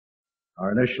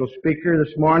Our initial speaker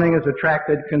this morning has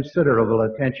attracted considerable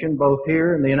attention both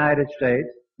here in the United States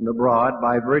and abroad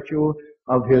by virtue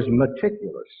of his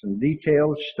meticulous and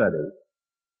detailed study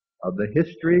of the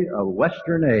history of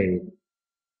Western aid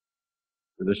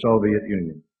to the Soviet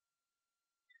Union.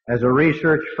 As a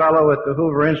research fellow at the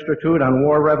Hoover Institute on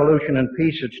War, Revolution, and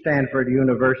Peace at Stanford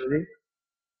University,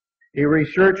 he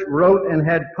researched, wrote, and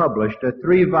had published a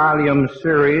 3-volume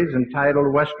series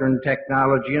entitled Western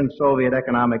Technology and Soviet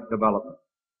Economic Development,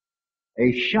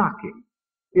 a shocking,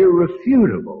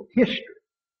 irrefutable history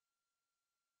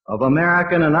of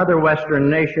American and other Western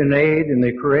nation aid in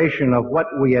the creation of what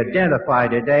we identify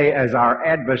today as our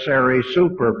adversary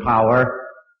superpower,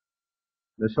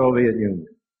 the Soviet Union.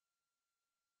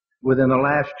 Within the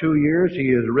last 2 years,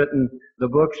 he has written the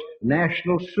books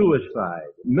National Suicide,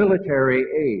 Military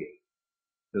Aid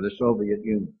to the Soviet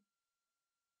Union,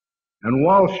 and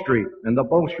Wall Street and the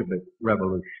Bolshevik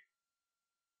Revolution.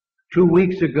 2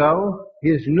 weeks ago,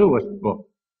 his newest book,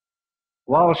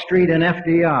 Wall Street and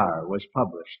FDR, was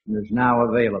published and is now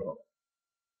available.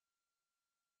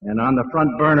 And on the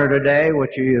front burner today,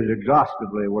 which he is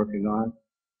exhaustively working on,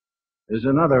 is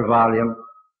another volume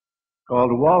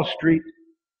called Wall Street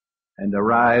and the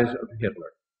Rise of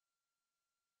Hitler.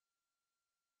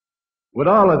 With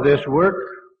all of this work,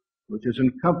 which has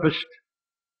encompassed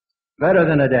better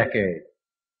than a decade,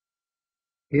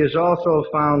 he has also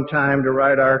found time to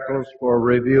write articles for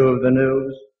Review of the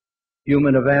News,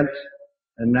 Human Events,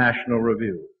 and National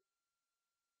Review.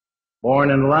 Born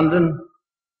in London,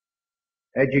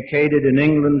 educated in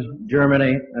England,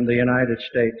 Germany, and the United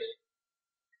States,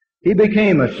 he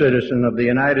became a citizen of the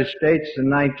United States in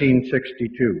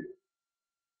 1962.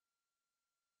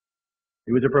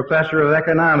 He was a professor of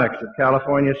economics at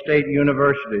California State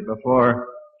University before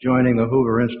joining the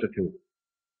Hoover Institute,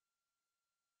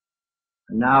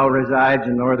 and now resides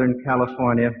in Northern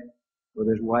California with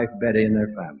his wife Betty and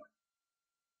their family.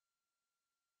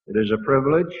 It is a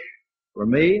privilege for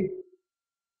me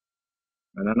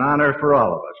and an honor for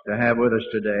all of us to have with us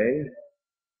today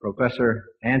Professor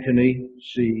Antony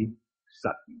C.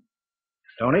 Sutton.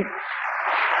 Tony?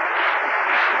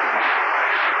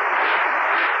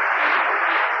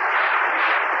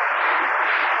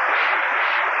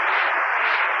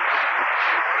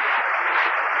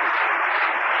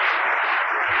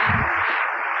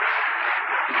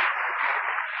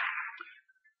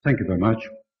 Thank you very much.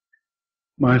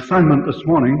 My assignment this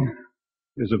morning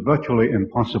is a virtually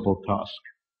impossible task.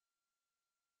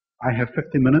 I have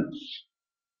 50 minutes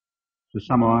to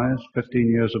summarize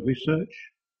 15 years of research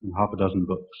and half a dozen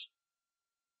books.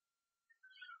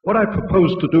 What I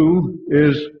propose to do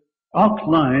is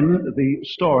outline the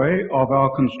story of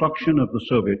our construction of the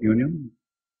Soviet Union.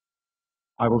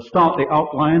 I will start the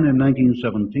outline in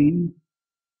 1917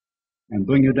 and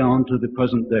bring you down to the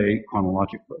present day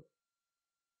chronologically.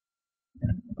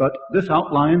 But this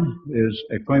outline is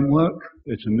a framework,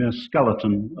 it's a mere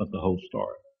skeleton of the whole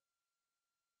story.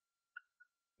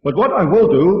 But what I will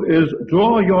do is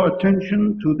draw your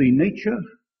attention to the nature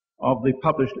of the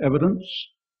published evidence,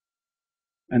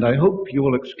 and I hope you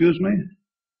will excuse me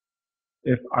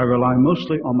if I rely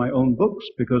mostly on my own books,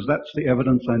 because that's the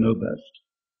evidence I know best.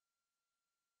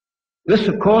 This,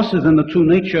 of course, is in the true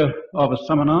nature of a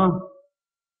seminar.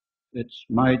 It's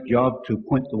my job to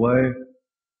point the way,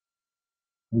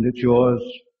 and it's yours,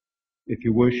 if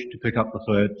you wish, to pick up the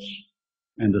threads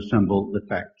and assemble the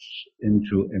facts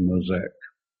into a mosaic.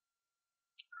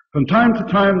 From time to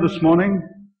time this morning,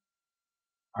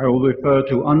 I will refer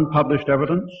to unpublished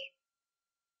evidence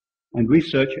and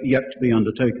research yet to be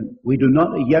undertaken. We do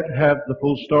not yet have the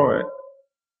full story.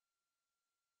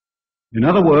 In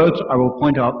other words, I will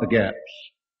point out the gaps.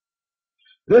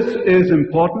 This is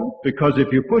important because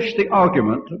if you push the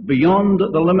argument beyond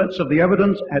the limits of the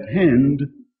evidence at hand,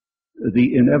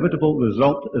 the inevitable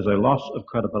result is a loss of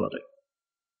credibility.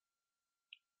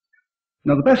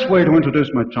 Now, the best way to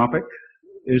introduce my topic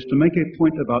is to make a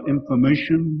point about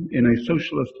information in a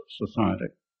socialist society.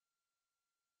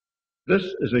 This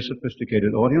is a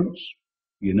sophisticated audience.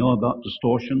 You know about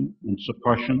distortion and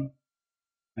suppression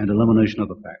and elimination of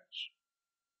the facts.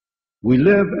 We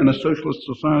live in a socialist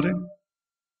society,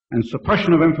 and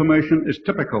suppression of information is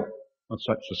typical of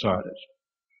such societies.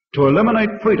 To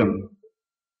eliminate freedom,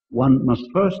 one must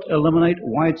first eliminate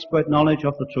widespread knowledge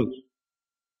of the truth.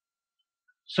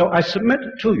 So I submit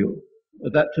to you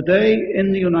that today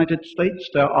in the United States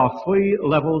there are 3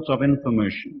 levels of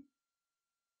information.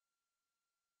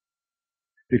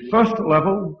 The first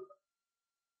level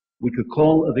we could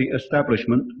call the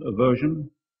establishment version.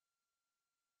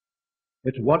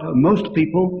 It's what most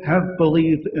people have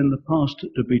believed in the past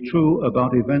to be true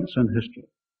about events and history.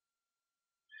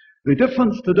 The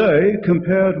difference today,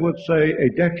 compared with, say, a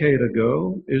decade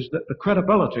ago, is that the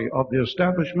credibility of the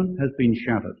establishment has been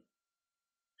shattered.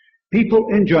 People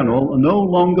in general no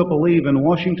longer believe in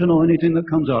Washington or anything that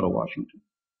comes out of Washington.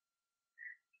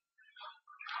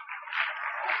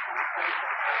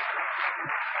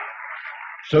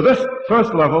 So this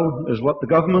first level is what the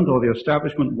government or the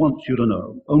establishment wants you to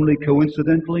know. Only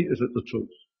coincidentally is it the truth.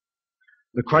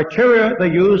 The criteria they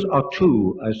use are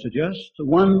two, I suggest.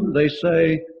 One, they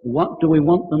say, what do we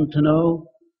want them to know?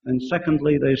 And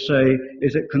secondly, they say,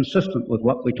 is it consistent with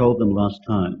what we told them last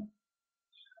time?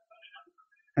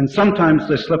 And sometimes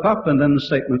they slip up and then the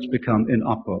statements become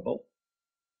inoperable.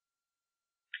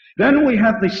 Then we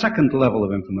have the second level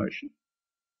of information,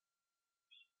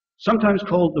 sometimes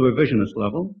called the revisionist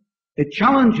level. It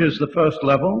challenges the first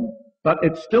level, but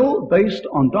it's still based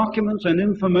on documents and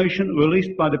information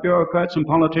released by the bureaucrats and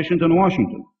politicians in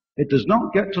Washington. It does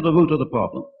not get to the root of the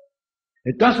problem.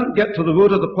 It doesn't get to the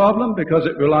root of the problem because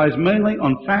it relies mainly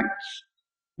on facts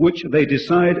which they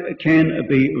decide can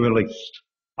be released.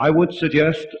 I would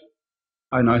suggest,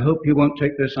 and I hope you won't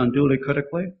take this unduly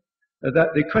critically,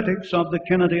 that the critics of the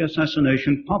Kennedy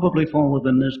assassination probably fall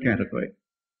within this category.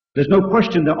 There's no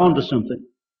question they're onto something.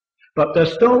 But they're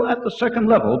still at the second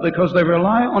level because they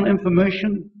rely on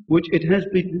information which it has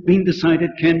been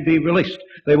decided can be released.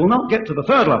 They will not get to the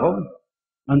third level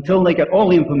until they get all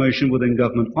the information within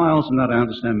government files, and that, I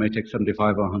understand, may take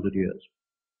 75 or 100 years.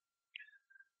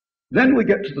 Then we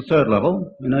get to the third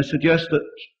level, and I suggest that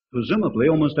presumably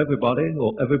almost everybody,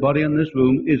 or everybody in this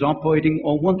room, is operating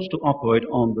or wants to operate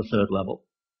on the third level.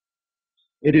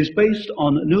 It is based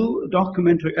on new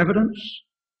documentary evidence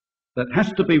that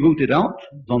has to be rooted out.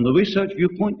 From the research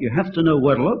viewpoint, you have to know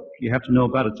where to look, you have to know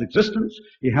about its existence,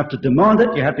 you have to demand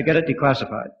it, you have to get it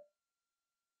declassified.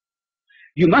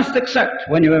 You must accept,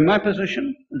 when you're in my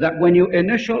position, that when you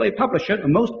initially publish it,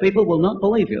 most people will not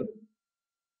believe you.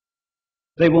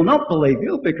 They will not believe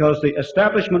you because the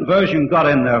establishment version got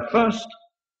in there first,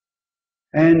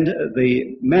 and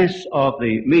the mess of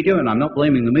the media, and I'm not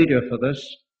blaming the media for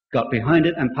this, got behind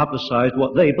it and publicized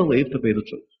what they believe to be the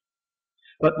truth.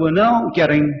 But we're now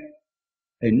getting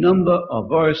a number of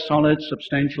very solid,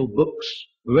 substantial books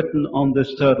written on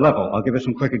this third level. I'll give you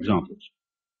some quick examples.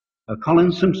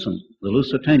 Colin Simpson, The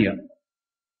Lusitania,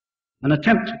 an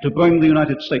attempt to bring the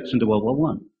United States into World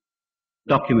War I,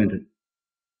 documented.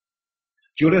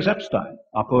 Julius Epstein,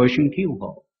 Operation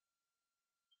Keelhaul.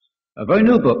 A very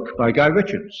new book by Guy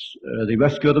Richards, The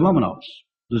Rescue of the Romanovs.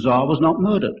 The Tsar was not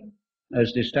murdered,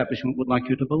 as the establishment would like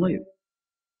you to believe.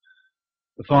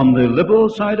 From the liberal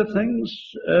side of things,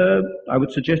 I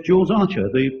would suggest Jules Archer,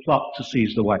 The Plot to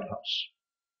Seize the White House.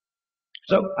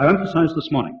 So I emphasized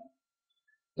this morning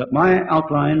that my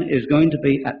outline is going to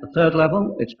be at the third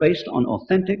level. It's based on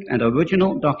authentic and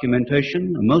original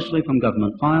documentation, mostly from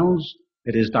government files.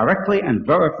 It is directly and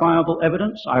verifiable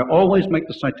evidence. I always make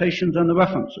the citations and the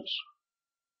references.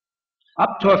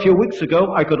 Up to a few weeks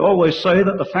ago, I could always say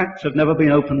that the facts have never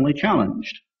been openly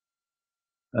challenged.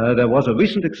 There was a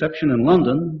recent exception in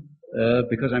London,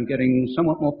 because I'm getting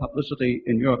somewhat more publicity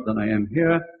in Europe than I am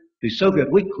here. The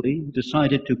Soviet Weekly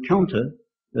decided to counter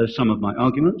some of my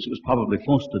arguments. It was probably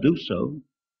forced to do so.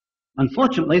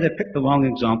 Unfortunately, they picked the wrong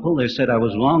example. They said I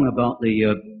was wrong about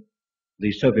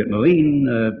the Soviet Marine,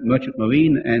 merchant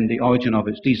marine, and the origin of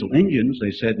its diesel engines.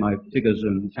 They said my figures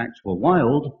and facts were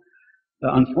wild.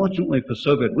 Unfortunately for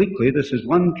Soviet Weekly, this is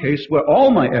one case where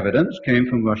all my evidence came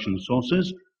from Russian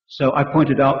sources. So I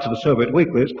pointed out to the Soviet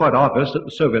Weekly, it's quite obvious that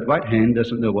the Soviet right hand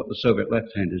doesn't know what the Soviet left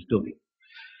hand is doing.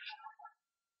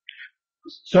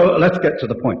 So let's get to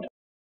the point.